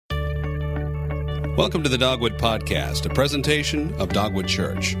Welcome to the Dogwood Podcast, a presentation of Dogwood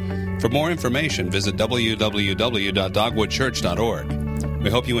Church. For more information, visit www.dogwoodchurch.org. We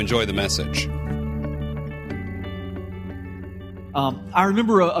hope you enjoy the message. I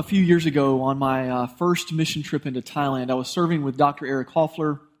remember a few years ago on my first mission trip into Thailand, I was serving with Dr. Eric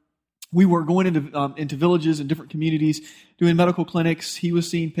Hoffler. We were going into villages and different communities, doing medical clinics. He was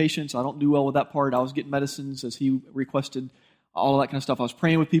seeing patients. I don't do well with that part. I was getting medicines as he requested, all of that kind of stuff. I was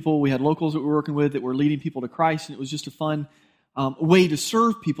praying with people. We had locals that we were working with that were leading people to Christ, and it was just a fun way to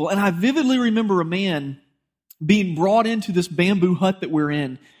serve people. And I vividly remember a man being brought into this bamboo hut that we're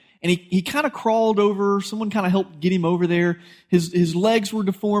in, and he kind of crawled over. Someone kind of helped get him over there. His legs were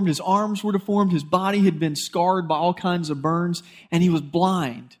deformed. His arms were deformed. His body had been scarred by all kinds of burns, and he was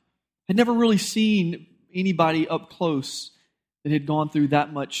blind. I'd never really seen anybody up close that had gone through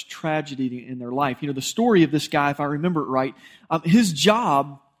that much tragedy in their life. You know, the story of this guy, if I remember it right, his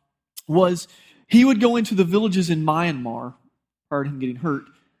job was he would go into the villages in Myanmar prior to him getting hurt,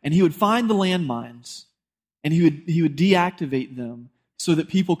 and he would find the landmines, and he would deactivate them so that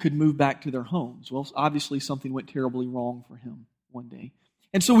people could move back to their homes. Well, obviously something went terribly wrong for him one day.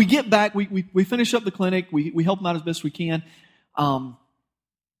 And so we get back, we finish up the clinic, we help him out as best we can.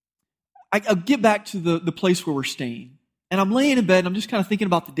 I get back to the place where we're staying. And I'm laying in bed, and I'm just kind of thinking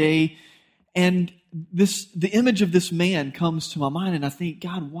about the day, and the image of this man comes to my mind, and I think,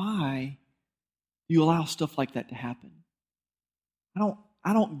 God, why do you allow stuff like that to happen?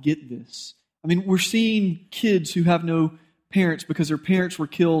 I don't get this. I mean, we're seeing kids who have no parents because their parents were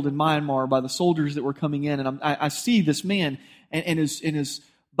killed in Myanmar by the soldiers that were coming in, and I see this man and his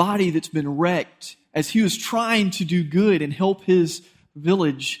body that's been wrecked as he was trying to do good and help his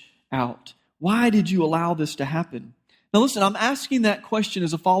village out. Why did you allow this to happen? Now listen, I'm asking that question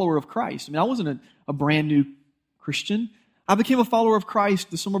as a follower of Christ. I mean, I wasn't a brand new Christian. I became a follower of Christ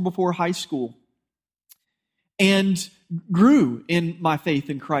the summer before high school and grew in my faith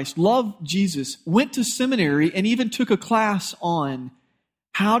in Christ, loved Jesus, went to seminary, and even took a class on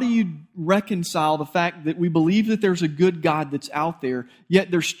how do you reconcile the fact that we believe that there's a good God that's out there,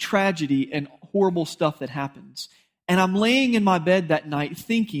 yet there's tragedy and horrible stuff that happens. And I'm laying in my bed that night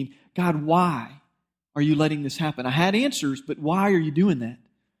thinking, God, why are you letting this happen? I had answers, but why are you doing that?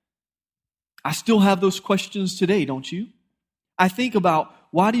 I still have those questions today, don't you? I think about,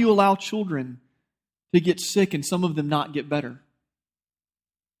 why do you allow children to get sick and some of them not get better?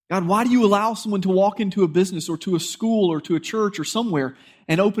 God, why do you allow someone to walk into a business or to a school or to a church or somewhere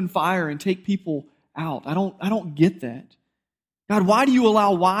and open fire and take people out? I don't get that. God, why do you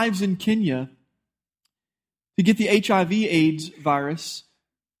allow wives in Kenya to get the HIV/AIDS virus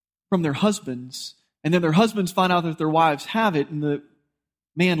from their husbands, and then their husbands find out that their wives have it, and the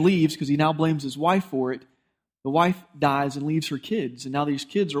man leaves because he now blames his wife for it. The wife dies and leaves her kids, and now these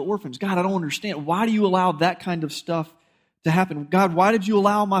kids are orphans. God, I don't understand. Why do you allow that kind of stuff to happen? God, why did you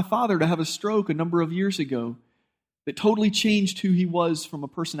allow my father to have a stroke a number of years ago that totally changed who he was from a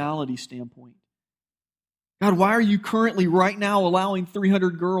personality standpoint? God, why are you currently right now allowing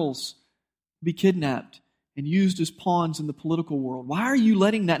 300 girls to be kidnapped and used as pawns in the political world? Why are you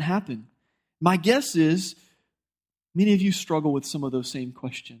letting that happen? My guess is many of you struggle with some of those same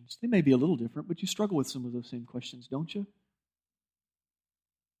questions. They may be a little different, but you struggle with some of those same questions, don't you?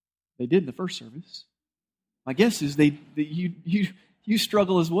 They did in the first service. My guess is you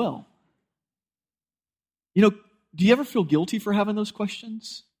struggle as well. You know, do you ever feel guilty for having those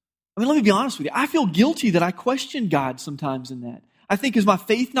questions? I mean, let me be honest with you. I feel guilty that I question God sometimes in that. I think, is my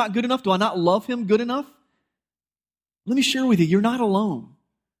faith not good enough? Do I not love Him good enough? Let me share with you, you're not alone.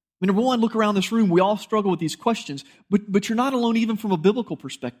 I mean, number one, look around this room. We all struggle with these questions, but you're not alone even from a biblical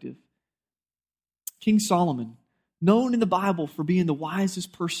perspective. King Solomon, known in the Bible for being the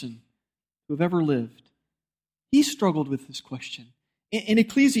wisest person who have ever lived, he struggled with this question. In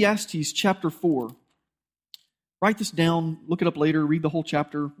Ecclesiastes chapter 4, write this down, look it up later, read the whole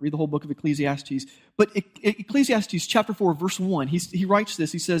chapter, read the whole book of Ecclesiastes. But Ecclesiastes chapter 4, verse 1, he writes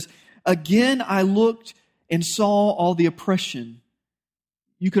this. He says, "Again I looked and saw all the oppression."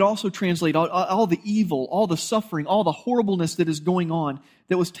 You could also translate all the evil, all the suffering, all the horribleness that is going on,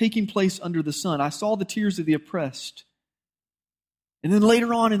 that was taking place under the sun. I saw the tears of the oppressed. And then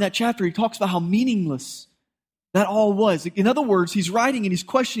later on in that chapter, he talks about how meaningless that all was. In other words, he's writing and he's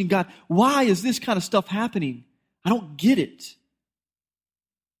questioning God, why is this kind of stuff happening? I don't get it.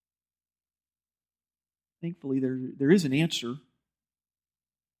 Thankfully, there is an answer.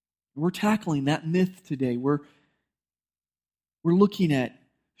 We're tackling that myth today. We're looking at,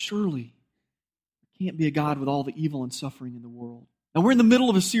 surely, there can't be a God with all the evil and suffering in the world. Now, we're in the middle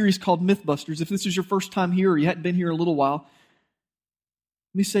of a series called Mythbusters. If this is your first time here or you hadn't been here a little while,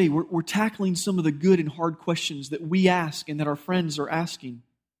 let me say, we're tackling some of the good and hard questions that we ask and that our friends are asking.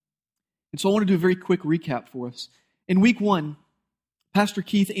 And so I want to do a very quick recap for us. In week 1, Pastor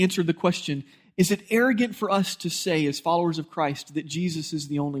Keith answered the question, is it arrogant for us to say as followers of Christ that Jesus is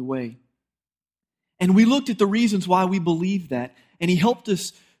the only way? And we looked at the reasons why we believe that, and he helped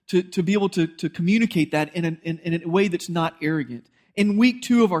us to be able to communicate that in a way that's not arrogant. In week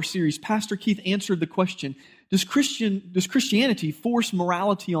 2 of our series, Pastor Keith answered the question, does Christianity force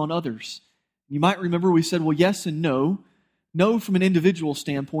morality on others? You might remember we said, well, yes and no. No from an individual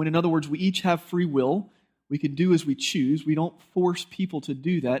standpoint. In other words, we each have free will. We can do as we choose. We don't force people to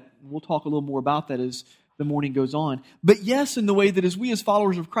do that. We'll talk a little more about that as the morning goes on. But yes, in the way that as we as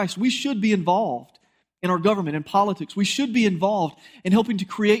followers of Christ, we should be involved in our government and politics. We should be involved in helping to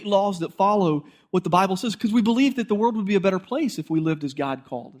create laws that follow what the Bible says, because we believe that the world would be a better place if we lived as God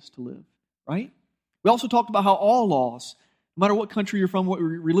called us to live, right? We also talked about how all laws, no matter what country you're from, what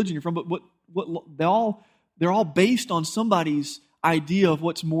religion you're from, but they're all based on somebody's idea of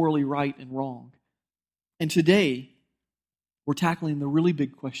what's morally right and wrong. And today, we're tackling the really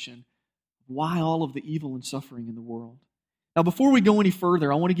big question, why all of the evil and suffering in the world? Now, before we go any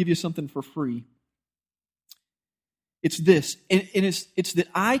further, I want to give you something for free. It's this, and it's that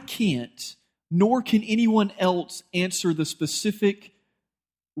I can't, nor can anyone else answer the specific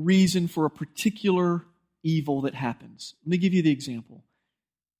reason for a particular evil that happens. Let me give you the example.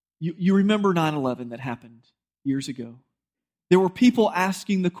 You remember 9/11 that happened years ago. There were people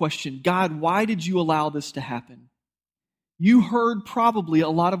asking the question, God, why did you allow this to happen? You heard probably a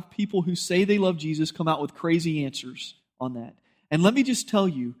lot of people who say they love Jesus come out with crazy answers on that. And let me just tell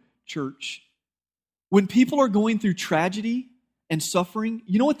you, church, when people are going through tragedy and suffering,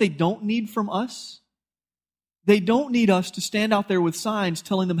 you know what they don't need from us? They don't need us to stand out there with signs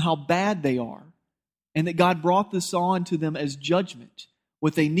telling them how bad they are and that God brought this on to them as judgment.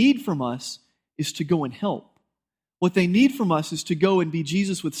 What they need from us is to go and help. What they need from us is to go and be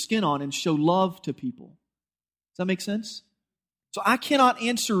Jesus with skin on and show love to people. Does that make sense? So I cannot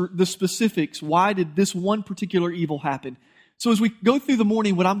answer the specifics. Why did this one particular evil happen? So as we go through the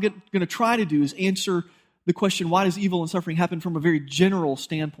morning, what I'm going to try to do is answer the question, why does evil and suffering happen from a very general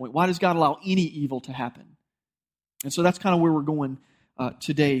standpoint? Why does God allow any evil to happen? And so that's kind of where we're going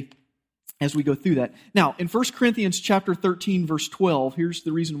today as we go through that. Now, in 1 Corinthians chapter 13, verse 12, here's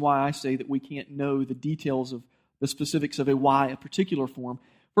the reason why I say that we can't know the details of the specifics of why a particular form.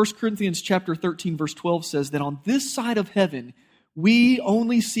 1 Corinthians chapter 13, verse 12 says that on this side of heaven, we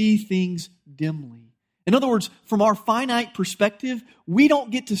only see things dimly. In other words, from our finite perspective, we don't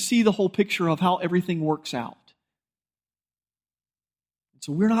get to see the whole picture of how everything works out.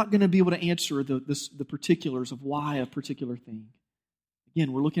 So we're not going to be able to answer the particulars of why a particular thing.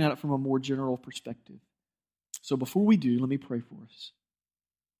 Again, we're looking at it from a more general perspective. So before we do, let me pray for us.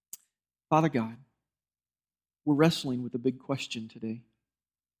 Father God, we're wrestling with a big question today.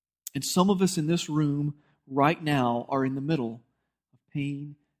 And some of us in this room right now are in the middle of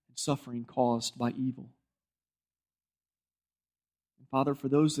pain and suffering caused by evil. And Father, for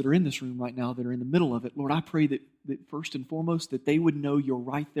those that are in this room right now that are in the middle of it, Lord, I pray that first and foremost that they would know you're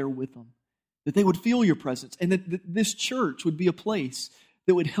right there with them, that they would feel your presence, and that this church would be a place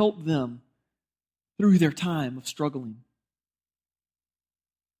that would help them through their time of struggling.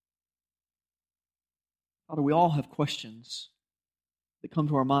 Father, we all have questions that come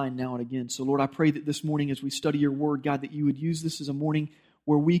to our mind now and again. So, Lord, I pray that this morning as we study your word, God, that you would use this as a morning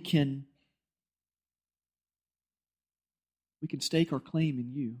where we can stake our claim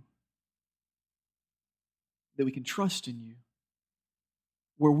in you, that we can trust in you,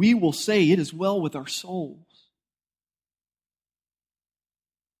 where we will say it is well with our souls.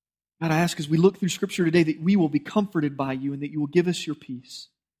 God, I ask as we look through Scripture today that we will be comforted by you and that you will give us your peace.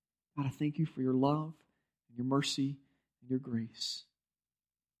 God, I thank you for your love, and your mercy, and your grace.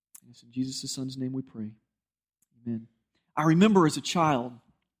 And it's in Jesus' Son's name we pray. Amen. I remember as a child,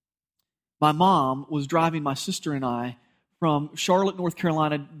 my mom was driving my sister and I from Charlotte, North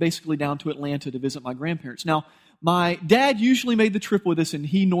Carolina, basically down to Atlanta to visit my grandparents. Now, my dad usually made the trip with us and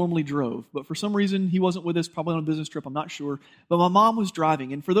he normally drove. But for some reason, he wasn't with us, probably on a business trip, I'm not sure. But my mom was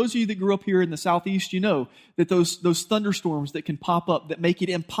driving. And for those of you that grew up here in the Southeast, you know that those thunderstorms that can pop up that make it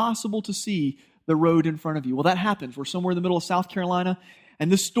impossible to see the road in front of you. Well, that happens. We're somewhere in the middle of South Carolina,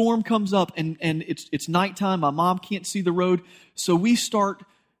 and this storm comes up, and it's nighttime. My mom can't see the road, so we start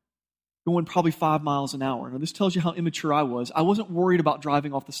going probably 5 miles an hour. Now, this tells you how immature I was. I wasn't worried about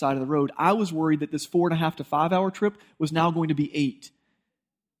driving off the side of the road. I was worried that this 4.5 to 5 hour trip was now going to be 8.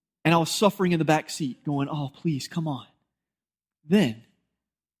 And I was suffering in the back seat, going, oh, please, come on. Then,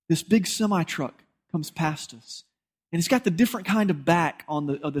 this big semi-truck comes past us, And it's got the different kind of back on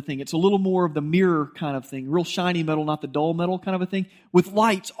the thing. It's a little more of the mirror kind of thing, real shiny metal, not the dull metal kind of a thing, with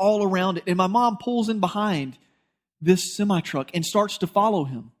lights all around it. And my mom pulls in behind this semi-truck and starts to follow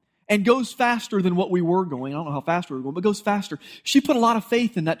him and goes faster than what we were going. I don't know how fast we were going, but goes faster. She put a lot of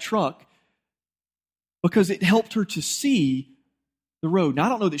faith in that truck because it helped her to see the road. Now, I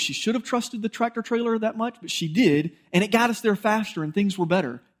don't know that she should have trusted the tractor trailer that much, but she did, and it got us there faster and things were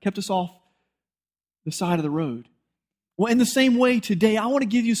better, kept us off the side of the road. Well, in the same way today, I want to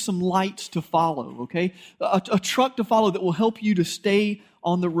give you some lights to follow, okay? A truck to follow that will help you to stay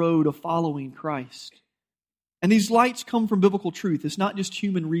on the road of following Christ. And these lights come from biblical truth. It's not just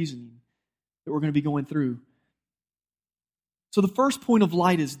human reasoning that we're going to be going through. So the first point of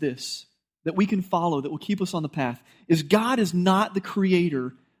light is this, that we can follow, that will keep us on the path, is God is not the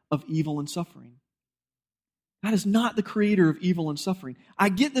creator of evil and suffering. God is not the creator of evil and suffering. I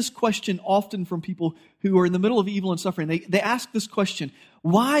get this question often from people who are in the middle of evil and suffering. They ask this question,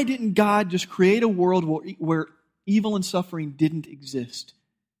 why didn't God just create a world where evil and suffering didn't exist?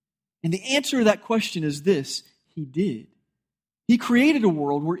 And the answer to that question is this, He did. He created a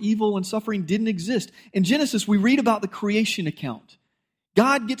world where evil and suffering didn't exist. In Genesis, we read about the creation account.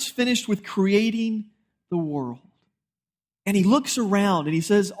 God gets finished with creating the world. And He looks around and He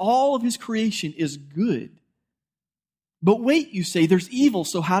says all of His creation is good. But wait, you say, there's evil,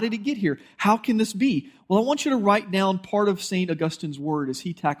 so how did it get here? How can this be? Well, I want you to write down part of St. Augustine's word as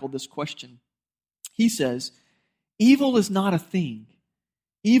he tackled this question. He says, evil is not a thing.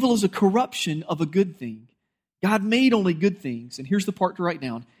 Evil is a corruption of a good thing. God made only good things. And here's the part to write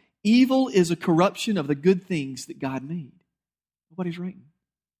down. Evil is a corruption of the good things that God made. Nobody's writing.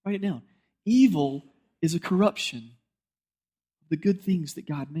 Write it down. Evil is a corruption of the good things that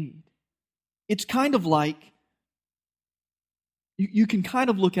God made. It's kind of like, you can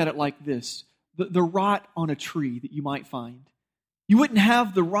kind of look at it like this. The rot on a tree that you might find. You wouldn't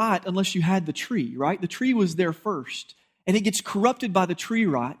have the rot unless you had the tree, right? The tree was there first. And it gets corrupted by the tree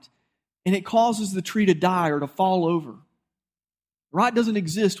rot. And it causes the tree to die or to fall over. Rot doesn't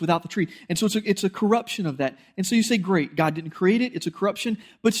exist without the tree. And so it's a corruption of that. And so you say, great, God didn't create it. It's a corruption.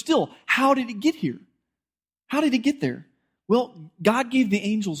 But still, how did it get here? How did it get there? Well, God gave the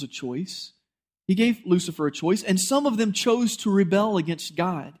angels a choice. He gave Lucifer a choice. And some of them chose to rebel against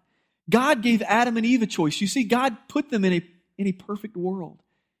God. God gave Adam and Eve a choice. You see, God put them in a perfect world.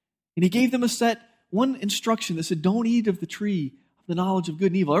 And He gave them one instruction that said, don't eat of the tree of the knowledge of good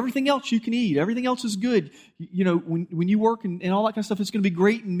and evil. Everything else you can eat. Everything else is good. You know, when you work and all that kind of stuff, it's going to be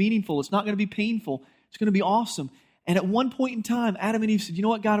great and meaningful. It's not going to be painful. It's going to be awesome. And at one point in time, Adam and Eve said, you know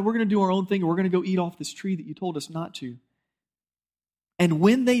what, God, we're going to do our own thing. And we're going to go eat off this tree that you told us not to. And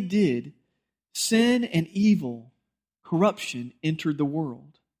when they did, sin and evil, corruption entered the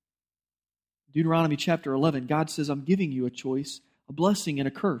world. Deuteronomy chapter 11, God says, I'm giving you a choice, a blessing and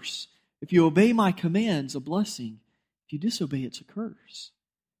a curse. If you obey my commands, a blessing. If you disobey, it's a curse.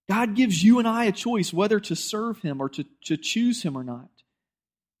 God gives you and I a choice whether to serve Him or to choose Him or not.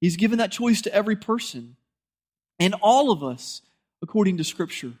 He's given that choice to every person. And all of us, according to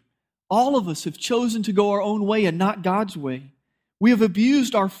Scripture, all of us have chosen to go our own way and not God's way. We have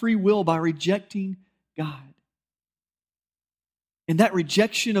abused our free will by rejecting God. And that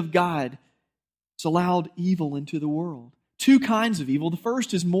rejection of God has allowed evil into the world. Two kinds of evil. The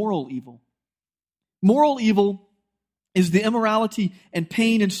first is moral evil. Moral evil is the immorality and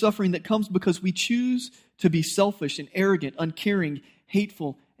pain and suffering that comes because we choose to be selfish and arrogant, uncaring,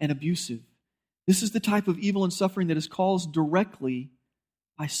 hateful, and abusive. This is the type of evil and suffering that is caused directly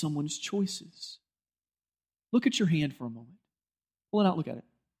by someone's choices. Look at your hand for a moment. Pull it out, look at it.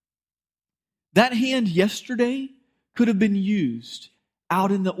 That hand yesterday could have been used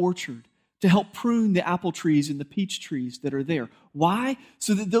out in the orchard to help prune the apple trees and the peach trees that are there. Why?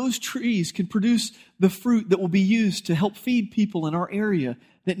 So that those trees can produce the fruit that will be used to help feed people in our area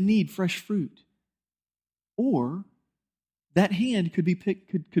that need fresh fruit. Or that hand could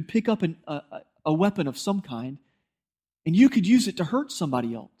pick up a weapon of some kind, and you could use it to hurt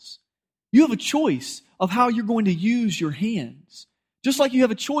somebody else. You have a choice of how you're going to use your hands. Just like you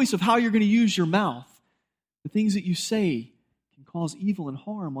have a choice of how you're going to use your mouth. The things that you say can cause evil and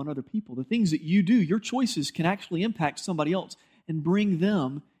harm on other people. The things that you do, your choices can actually impact somebody else and bring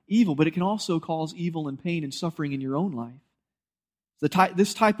them evil, but it can also cause evil and pain and suffering in your own life.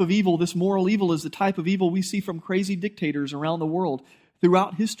 This type of evil, this moral evil, is the type of evil we see from crazy dictators around the world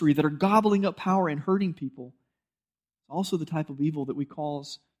throughout history that are gobbling up power and hurting people. It's also the type of evil that we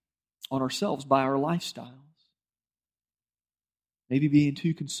cause on ourselves by our lifestyles. Maybe being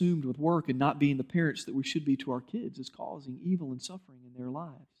too consumed with work and not being the parents that we should be to our kids is causing evil and suffering in their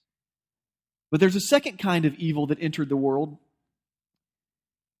lives. But there's a second kind of evil that entered the world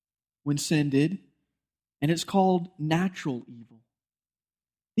when sin did, and it's called natural evil.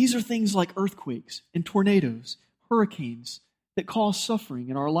 These are things like earthquakes and tornadoes, hurricanes that cause suffering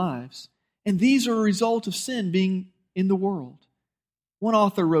in our lives. And these are a result of sin being in the world. One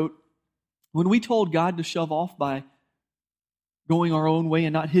author wrote, when we told God to shove off by going our own way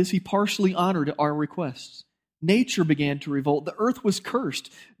and not His, He partially honored our requests. Nature began to revolt. The earth was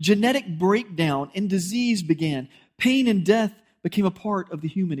cursed. Genetic breakdown and disease began. Pain and death became a part of the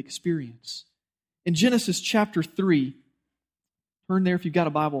human experience. In Genesis chapter 3, turn there if you've got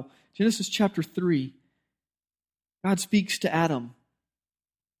a Bible. Genesis chapter 3, God speaks to Adam.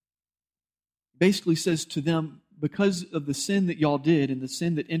 Basically says to them, because of the sin that y'all did and the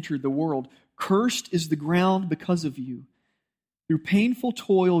sin that entered the world, cursed is the ground because of you. Through painful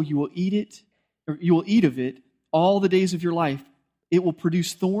toil you will eat it, or you will eat of it all the days of your life. It will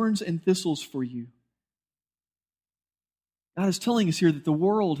produce thorns and thistles for you. God is telling us here that the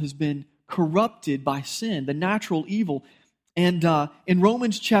world has been corrupted by sin, the natural evil. And in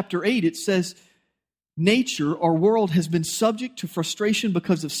Romans chapter 8, it says, nature, our world, has been subject to frustration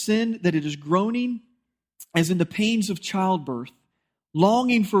because of sin, that it is groaning as in the pains of childbirth,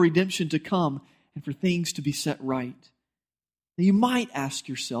 longing for redemption to come and for things to be set right. Now you might ask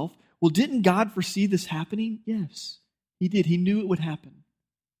yourself, well, didn't God foresee this happening? Yes, He did. He knew it would happen.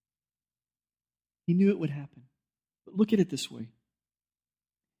 He knew it would happen. But look at it this way.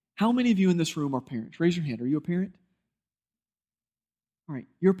 How many of you in this room are parents? Raise your hand. Are you a parent? All right,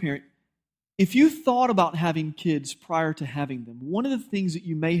 you're a parent. If you thought about having kids prior to having them, one of the things that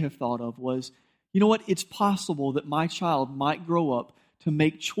you may have thought of was, you know what, it's possible that my child might grow up to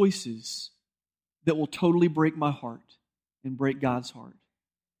make choices that will totally break my heart and break God's heart.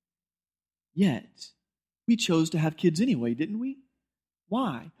 Yet, we chose to have kids anyway, didn't we?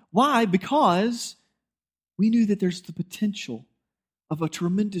 Why? Why? Because we knew that there's the potential of a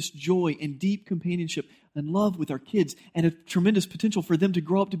tremendous joy and deep companionship and love with our kids, and a tremendous potential for them to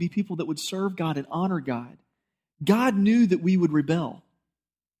grow up to be people that would serve God and honor God. God knew that we would rebel.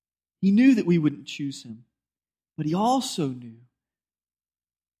 He knew that we wouldn't choose Him. But He also knew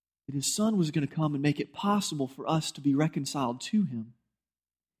that His Son was going to come and make it possible for us to be reconciled to Him.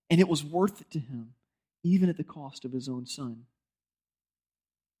 And it was worth it to Him, even at the cost of His own Son.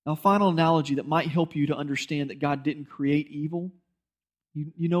 Now, a final analogy that might help you to understand that God didn't create evil.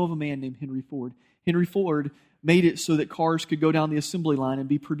 You know of a man named Henry Ford. Henry Ford made it so that cars could go down the assembly line and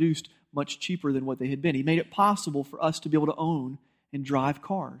be produced much cheaper than what they had been. He made it possible for us to be able to own and drive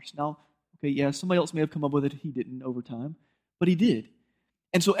cars. Now, okay, yeah, somebody else may have come up with it. He didn't over time, but he did.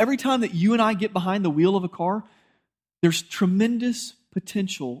 And so every time that you and I get behind the wheel of a car, there's tremendous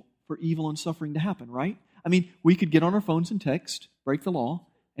potential for evil and suffering to happen, right? I mean, we could get on our phones and text, break the law,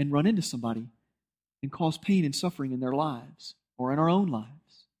 and run into somebody and cause pain and suffering in their lives or in our own lives.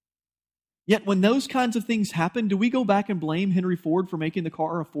 Yet when those kinds of things happen, do we go back and blame Henry Ford for making the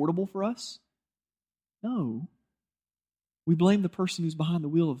car affordable for us? No. We blame the person who's behind the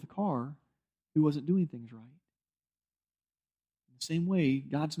wheel of the car who wasn't doing things right. In the same way,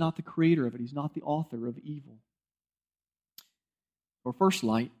 God's not the creator of it. He's not the author of evil. Or first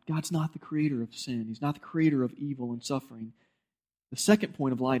light, God's not the creator of sin. He's not the creator of evil and suffering. The second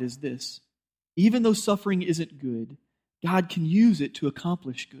point of light is this. Even though suffering isn't good, God can use it to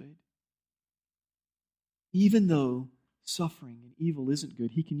accomplish good. Even though suffering and evil isn't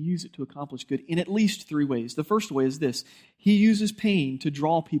good, He can use it to accomplish good in at least three ways. The first way is this. He uses pain to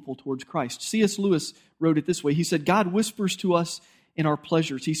draw people towards Christ. C.S. Lewis wrote it this way. He said, God whispers to us in our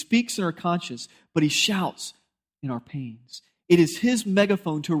pleasures. He speaks in our conscience, but He shouts in our pains. It is His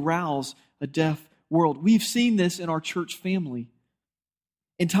megaphone to rouse a deaf world. We've seen this in our church family.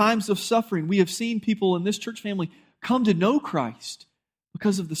 In times of suffering, we have seen people in this church family come to know Christ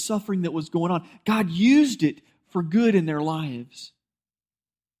because of the suffering that was going on. God used it for good in their lives.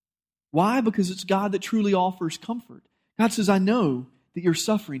 Why? Because it's God that truly offers comfort. God says, I know that you're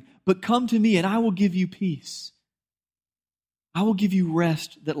suffering, but come to me and I will give you peace. I will give you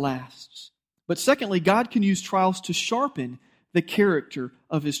rest that lasts. But secondly, God can use trials to sharpen the character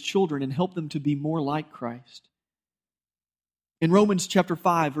of His children and help them to be more like Christ. In Romans chapter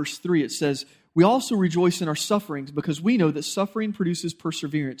 5, verse 3, it says, we also rejoice in our sufferings because we know that suffering produces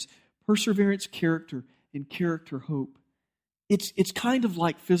perseverance. Perseverance, character, and character, hope. It's kind of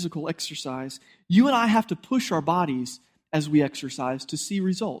like physical exercise. You and I have to push our bodies as we exercise to see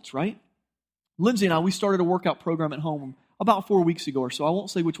results, right? Lindsay and I, we started a workout program at home about 4 weeks ago or so. I won't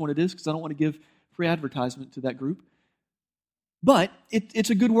say which one it is because I don't want to give free advertisement to that group. But it's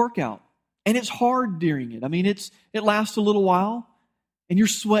a good workout. And it's hard during it. I mean, it lasts a little while, and you're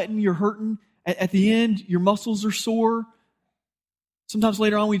sweating, you're hurting. At the end, your muscles are sore. Sometimes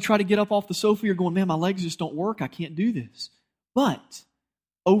later on, when you try to get up off the sofa, you're going, man, my legs just don't work. I can't do this. But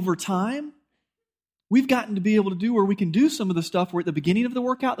over time, we've gotten to be able to do where we can do some of the stuff where at the beginning of the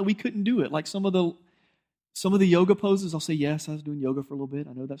workout that we couldn't do it. Like some of the yoga poses, I'll say, yes, I was doing yoga for a little bit.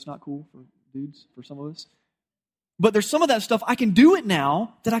 I know that's not cool for dudes, for some of us. But there's some of that stuff I can do it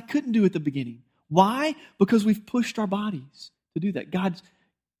now that I couldn't do at the beginning. Why? Because we've pushed our bodies to do that. God's,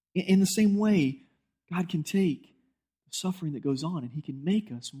 in the same way, God can take the suffering that goes on and He can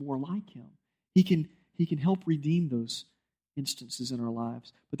make us more like Him. He can help redeem those instances in our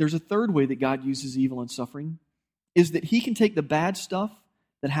lives. But there's a third way that God uses evil and suffering, is that He can take the bad stuff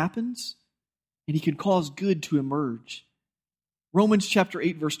that happens and He can cause good to emerge. Romans chapter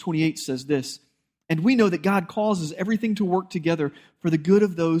 8, verse 28 says this, "And we know that God causes everything to work together for the good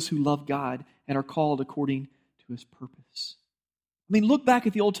of those who love God and are called according to His purpose." I mean, look back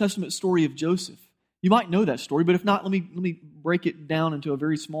at the Old Testament story of Joseph. You might know that story, but if not, let me break it down into a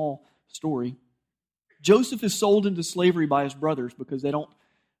very small story. Joseph is sold into slavery by his brothers because they don't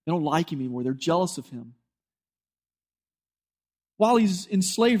like him anymore. They're jealous of him. While he's in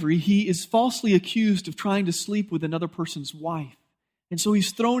slavery, he is falsely accused of trying to sleep with another person's wife. And so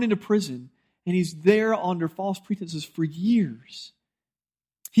he's thrown into prison, and he's there under false pretenses for years.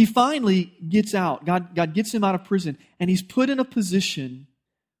 He finally gets out. God gets him out of prison, and he's put in a position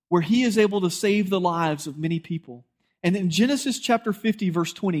where he is able to save the lives of many people. And in Genesis chapter 50,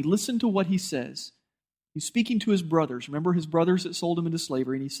 verse 20, listen to what he says. He's speaking to his brothers. Remember his brothers that sold him into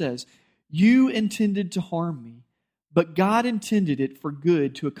slavery, and he says, "You intended to harm me, but God intended it for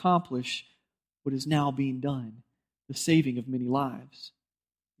good to accomplish what is now being done, the saving of many lives."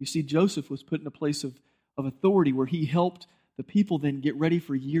 You see, Joseph was put in a place of authority where he helped the people then get ready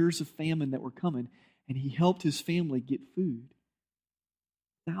for years of famine that were coming, and he helped his family get food.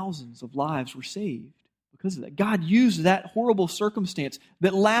 Thousands of lives were saved because of that. God used that horrible circumstance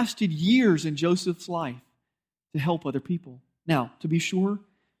that lasted years in Joseph's life to help other people. Now, to be sure,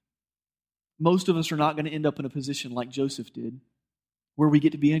 most of us are not going to end up in a position like Joseph did, where we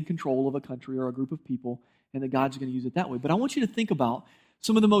get to be in control of a country or a group of people, and that God's going to use it that way. But I want you to think about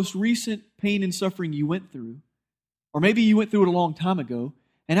some of the most recent pain and suffering you went through, or maybe you went through it a long time ago,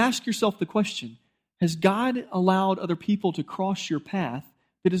 and ask yourself the question, has God allowed other people to cross your path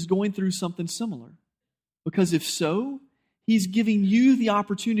that is going through something similar? Because if so, He's giving you the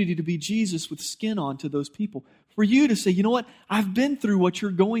opportunity to be Jesus with skin on to those people. For you to say, you know what, I've been through what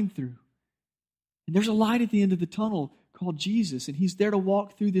you're going through. And there's a light at the end of the tunnel called Jesus, and He's there to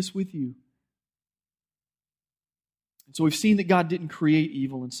walk through this with you. And so we've seen that God didn't create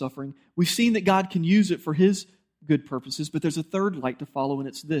evil and suffering. We've seen that God can use it for His good purposes, but there's a third light to follow, and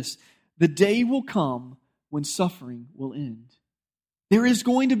it's this. The day will come when suffering will end. There is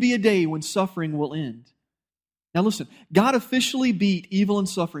going to be a day when suffering will end. Now listen, God officially beat evil and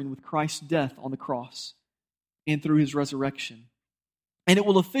suffering with Christ's death on the cross and through His resurrection. And it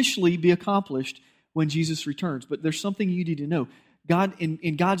will officially be accomplished when Jesus returns. But there's something you need to know. God,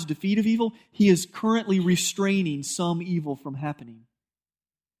 in God's defeat of evil, He is currently restraining some evil from happening.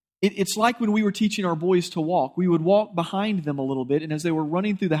 It's like when we were teaching our boys to walk. We would walk behind them a little bit, and as they were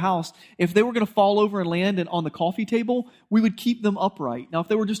running through the house, if they were going to fall over and land on the coffee table, we would keep them upright. Now, if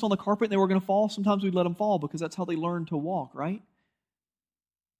they were just on the carpet and they were going to fall, sometimes we'd let them fall because that's how they learned to walk, right?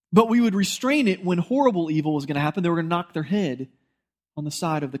 But we would restrain it when horrible evil was going to happen. They were going to knock their head on the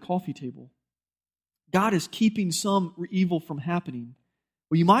side of the coffee table. God is keeping some evil from happening.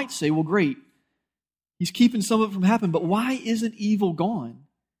 Well, you might say, well, great. He's keeping some of it from happening, but why isn't evil gone?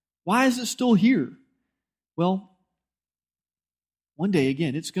 Why is it still here? Well, one day,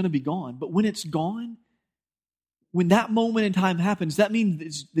 again, it's going to be gone. But when it's gone, when that moment in time happens, that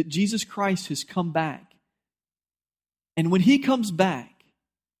means that Jesus Christ has come back. And when He comes back,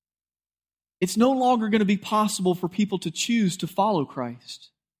 it's no longer going to be possible for people to choose to follow Christ.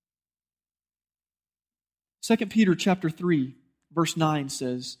 2 Peter chapter 3, verse 9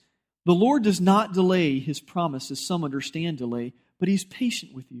 says, "The Lord does not delay His promise as some understand delay, but He's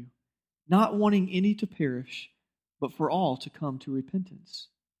patient with you, not wanting any to perish, but for all to come to repentance."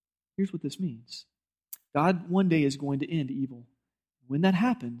 Here's what this means. God one day is going to end evil. When that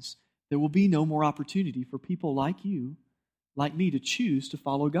happens, there will be no more opportunity for people like you, like me, to choose to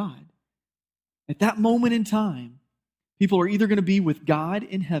follow God. At that moment in time, people are either going to be with God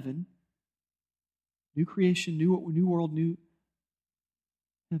in heaven, new creation, new world, new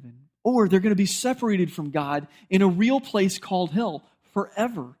heaven, or they're going to be separated from God in a real place called hell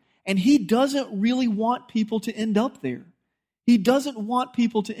forever. And He doesn't really want people to end up there. He doesn't want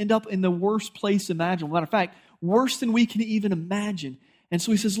people to end up in the worst place imaginable. Matter of fact, worse than we can even imagine. And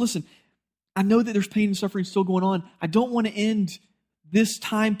so He says, listen, I know that there's pain and suffering still going on. I don't want to end this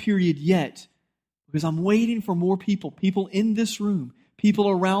time period yet because I'm waiting for more people in this room, people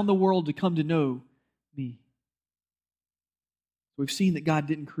around the world to come to know me. We've seen that God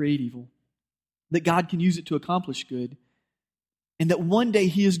didn't create evil, that God can use it to accomplish good, and that one day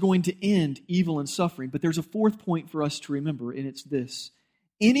He is going to end evil and suffering. But there's a fourth point for us to remember, and it's this.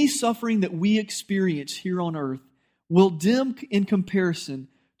 Any suffering that we experience here on earth will dim in comparison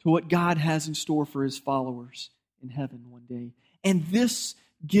to what God has in store for His followers in heaven one day. And this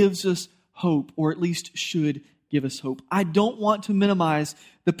gives us hope, or at least should give us hope. I don't want to minimize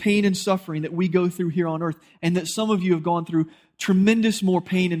the pain and suffering that we go through here on earth, and that some of you have gone through tremendous more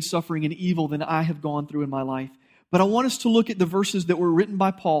pain and suffering and evil than I have gone through in my life. But I want us to look at the verses that were written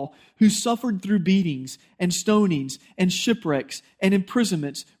by Paul, who suffered through beatings and stonings and shipwrecks and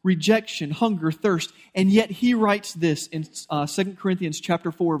imprisonments, rejection, hunger, thirst. And yet he writes this in 2 Corinthians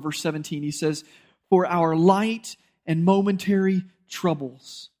chapter 4, verse 17. He says, "For our light and momentary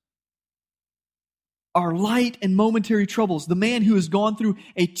troubles." Our light and momentary troubles. The man who has gone through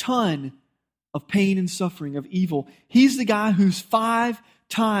a ton of pain and suffering, of evil. He's the guy whose 5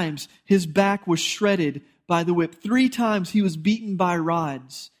 times his back was shredded by the whip. 3 times he was beaten by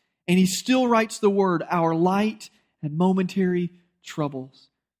rods. And he still writes the word, our light and momentary troubles.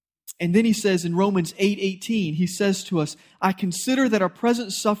 And then he says in Romans 8:18, he says to us, "I consider that our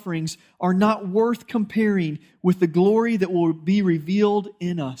present sufferings are not worth comparing with the glory that will be revealed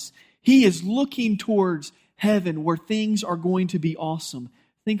in us." He is looking towards heaven where things are going to be awesome.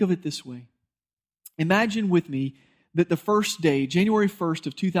 Think of it this way. Imagine with me that the first day, January 1st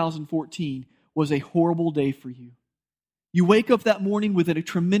of 2014, was a horrible day for you. You wake up that morning with a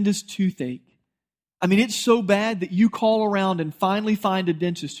tremendous toothache. I mean, it's so bad that you call around and finally find a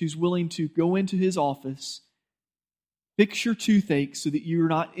dentist who's willing to go into his office, fix your toothache so that you're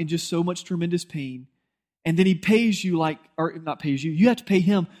not in just so much tremendous pain. And then he pays you you have to pay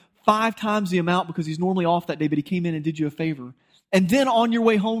him 5 times the amount because he's normally off that day, but he came in and did you a favor. And then on your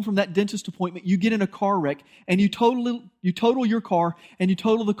way home from that dentist appointment, you get in a car wreck and you total your car and you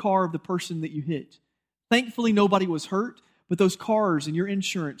total the car of the person that you hit. Thankfully, nobody was hurt, but those cars and your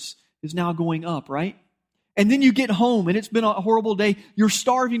insurance is now going up, right? And then you get home and it's been a horrible day. You're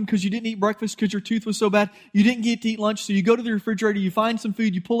starving because you didn't eat breakfast because your tooth was so bad. You didn't get to eat lunch, so you go to the refrigerator, you find some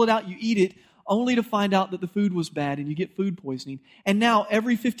food, you pull it out, you eat it, only to find out that the food was bad and you get food poisoning. And now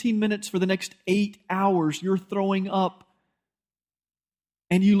every 15 minutes for the next 8 hours, you're throwing up.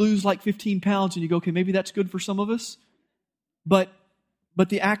 And you lose like 15 pounds and you go, okay, maybe that's good for some of us. But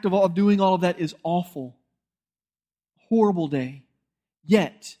the act of doing all of that is awful. Horrible day.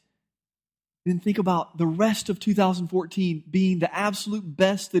 Yet, then think about the rest of 2014 being the absolute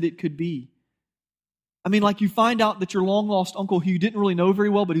best that it could be. I mean, like you find out that your long-lost uncle, who you didn't really know very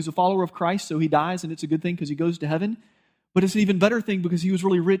well, but he's a follower of Christ, so he dies, and it's a good thing because he goes to heaven. But it's an even better thing because he was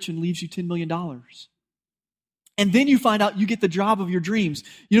really rich and leaves you $10 million. And then you find out you get the job of your dreams.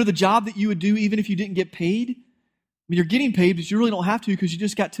 You know, the job that you would do even if you didn't get paid? I mean, you're getting paid, but you really don't have to because you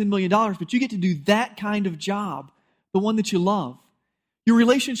just got $10 million. But you get to do that kind of job, the one that you love. Your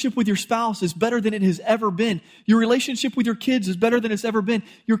relationship with your spouse is better than it has ever been. Your relationship with your kids is better than it's ever been.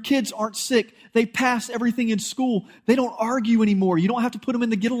 Your kids aren't sick. They pass everything in school. They don't argue anymore. You don't have to put them in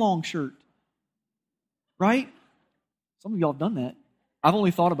the get-along shirt. Right? Some of y'all have done that. I've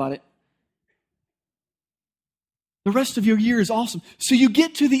only thought about it. The rest of your year is awesome. So you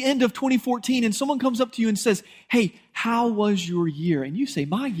get to the end of 2014 and someone comes up to you and says, "Hey, how was your year?" And you say,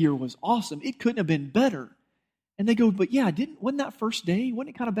 "My year was awesome. It couldn't have been better." And they go, "But yeah, wasn't that first day?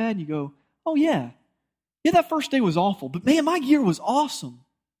 Wasn't it kind of bad?" And you go, "Oh yeah. Yeah, that first day was awful. But man, my year was awesome."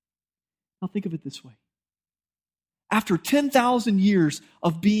 Now think of it this way. After 10,000 years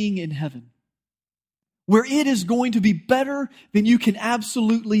of being in heaven, where it is going to be better than you can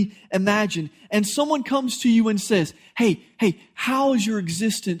absolutely imagine, and someone comes to you and says, hey, how has your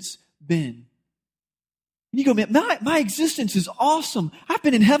existence been? And you go, "Man, my existence is awesome. I've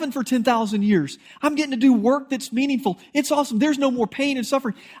been in heaven for 10,000 years. I'm getting to do work that's meaningful. It's awesome. There's no more pain and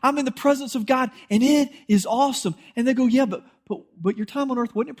suffering. I'm in the presence of God, and it is awesome." And they go, "Yeah, but your time on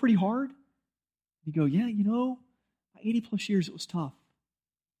earth, wasn't it pretty hard?" You go, "Yeah, my 80 plus years, it was tough."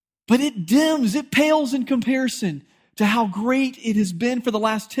 But it pales in comparison to how great it has been for the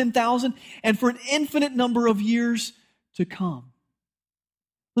last 10,000 and for an infinite number of years to come.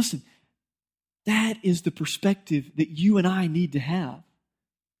 Listen, that is the perspective that you and I need to have.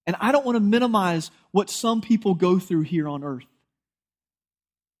 And I don't want to minimize what some people go through here on earth.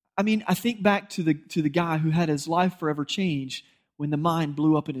 I mean, I think back to the guy who had his life forever changed when the mine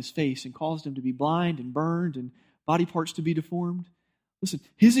blew up in his face and caused him to be blind and burned and body parts to be deformed. Listen,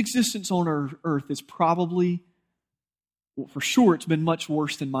 his existence on earth is probably, well, for sure, it's been much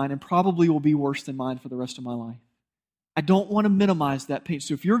worse than mine and probably will be worse than mine for the rest of my life. I don't want to minimize that pain.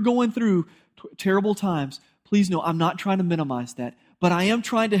 So if you're going through terrible times, please know I'm not trying to minimize that. But I am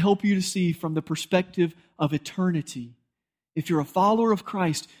trying to help you to see from the perspective of eternity. If you're a follower of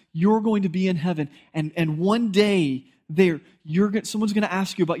Christ, you're going to be in heaven. And one day there, someone's going to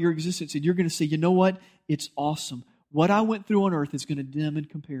ask you about your existence, and you're going to say, you know what? It's awesome. What I went through on earth is going to dim in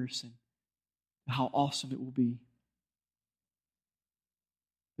comparison to how awesome it will be.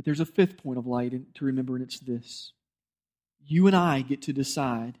 But there's a fifth point of light to remember, and it's this. You and I get to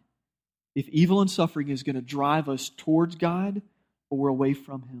decide if evil and suffering is going to drive us towards God or away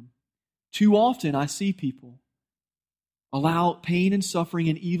from Him. Too often I see people allow pain and suffering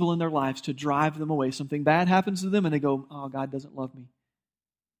and evil in their lives to drive them away. Something bad happens to them and they go, oh, God doesn't love me.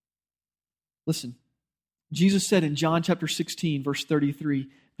 Listen, Jesus said in John chapter 16, verse 33,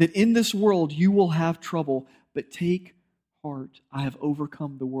 that in this world you will have trouble, but take heart, I have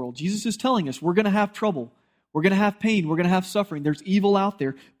overcome the world. Jesus is telling us we're going to have trouble. We're going to have pain. We're going to have suffering. There's evil out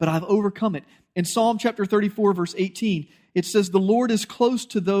there, but I've overcome it. In Psalm chapter 34, verse 18, it says, the Lord is close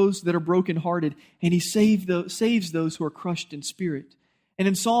to those that are brokenhearted, and He saves those who are crushed in spirit. And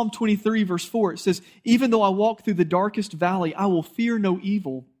in Psalm 23, verse 4, it says, even though I walk through the darkest valley, I will fear no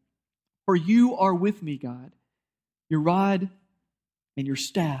evil, for you are with me, God. Your rod and your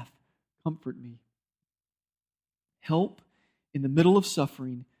staff comfort me. Help in the middle of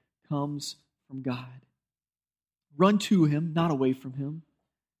suffering comes from God. Run to Him, not away from Him.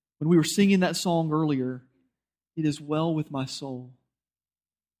 When we were singing that song earlier, it is well with my soul.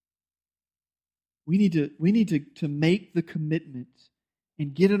 We need to make the commitment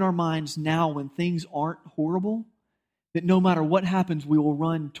and get in our minds now when things aren't horrible, that no matter what happens, we will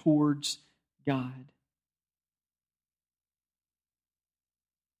run towards God.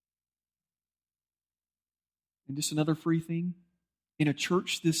 And just another free thing, in a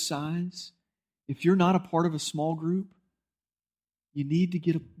church this size, if you're not a part of a small group, you need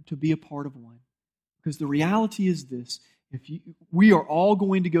to be a part of one. Because the reality is this, we are all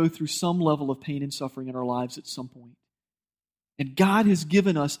going to go through some level of pain and suffering in our lives at some point. And God has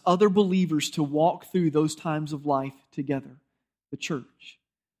given us other believers to walk through those times of life together, the church.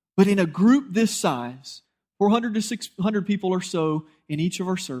 But in a group this size, 400 to 600 people or so in each of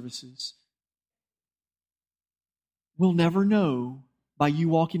our services, we'll never know by you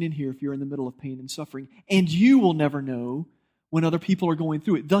walking in here if you're in the middle of pain and suffering. And you will never know when other people are going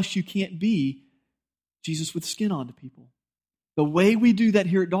through it. Thus, you can't be Jesus with skin on to people. The way we do that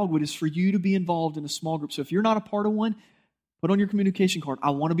here at Dogwood is for you to be involved in a small group. So if you're not a part of one, put on your communication card,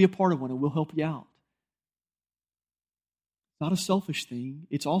 I want to be a part of one, and we'll help you out. It's not a selfish thing.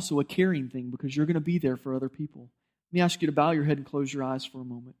 It's also a caring thing because you're going to be there for other people. Let me ask you to bow your head and close your eyes for a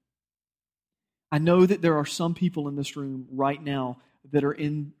moment. I know that there are some people in this room right now that are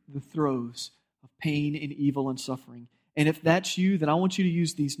in the throes of pain and evil and suffering. And if that's you, then I want you to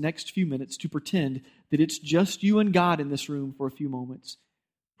use these next few minutes to pretend that it's just you and God in this room for a few moments.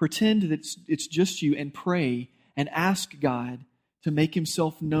 Pretend that it's just you and pray and ask God to make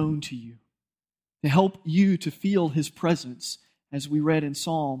Himself known to you, to help you to feel His presence, as we read in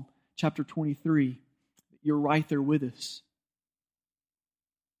Psalm chapter 23. You're right there with us.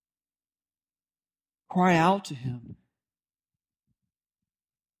 Cry out to Him.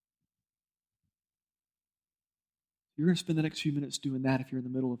 You're going to spend the next few minutes doing that if you're in the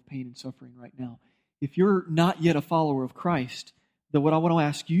middle of pain and suffering right now. If you're not yet a follower of Christ, then what I want to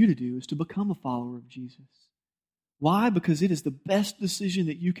ask you to do is to become a follower of Jesus. Why? Because it is the best decision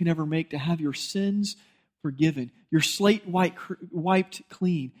that you can ever make to have your sins forgiven, your slate wiped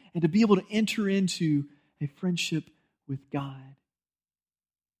clean, and to be able to enter into a friendship with God.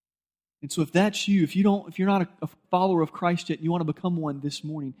 And so if that's you, if you're not a follower of Christ yet and you want to become one this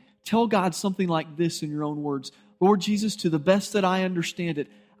morning, tell God something like this in your own words. Lord Jesus, to the best that I understand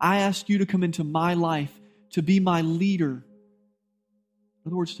it, I ask you to come into my life, to be my leader. In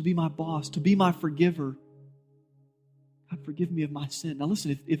other words, to be my boss, to be my forgiver. God, forgive me of my sin. Now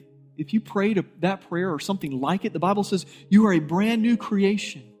listen, if you prayed that prayer or something like it, the Bible says you are a brand new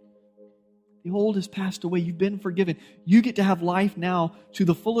creation. The old has passed away. You've been forgiven. You get to have life now to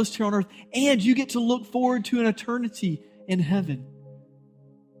the fullest here on earth, and you get to look forward to an eternity in heaven.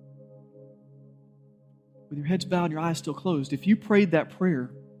 With your heads bowed and your eyes still closed, if you prayed that prayer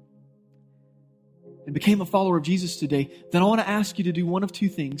and became a follower of Jesus today, then I want to ask you to do one of two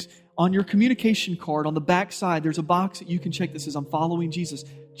things. On your communication card, on the back side, there's a box that you can check that says, I'm following Jesus.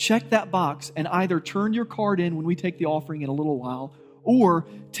 Check that box and either turn your card in when we take the offering in a little while, or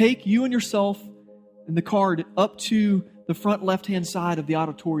take you and yourself and the card up to the front left-hand side of the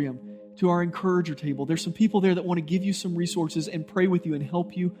auditorium to our encourager table. There's some people there that want to give you some resources and pray with you and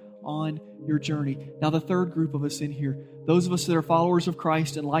help you on your journey. Now, the third group of us in here, those of us that are followers of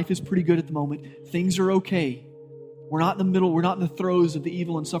Christ and life is pretty good at the moment, things are okay. We're not in the middle, we're not in the throes of the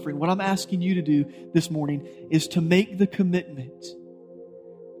evil and suffering. What I'm asking you to do this morning is to make the commitment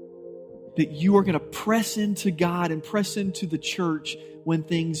that you are going to press into God and press into the church when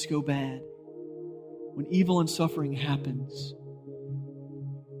things go bad, when evil and suffering happens.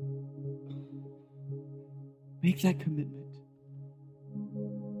 Make that commitment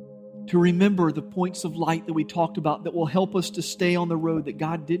to remember the points of light that we talked about that will help us to stay on the road that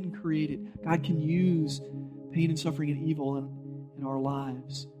God didn't create it. God can use pain and suffering and evil in our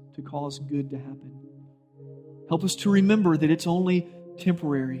lives to cause good to happen. Help us to remember that it's only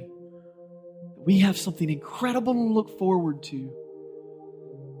temporary. We have something incredible to look forward to.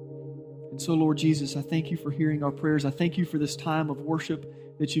 And so, Lord Jesus, I thank you for hearing our prayers. I thank you for this time of worship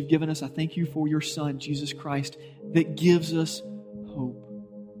that you've given us. I thank you for your Son, Jesus Christ, that gives us hope.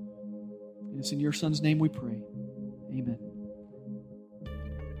 And it's in your Son's name we pray. Amen.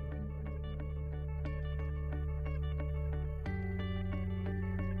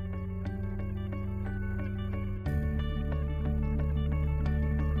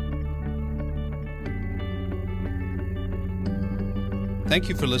 Thank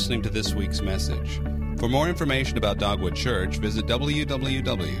you for listening to this week's message. For more information about Dogwood Church, visit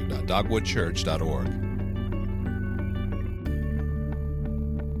www.dogwoodchurch.org.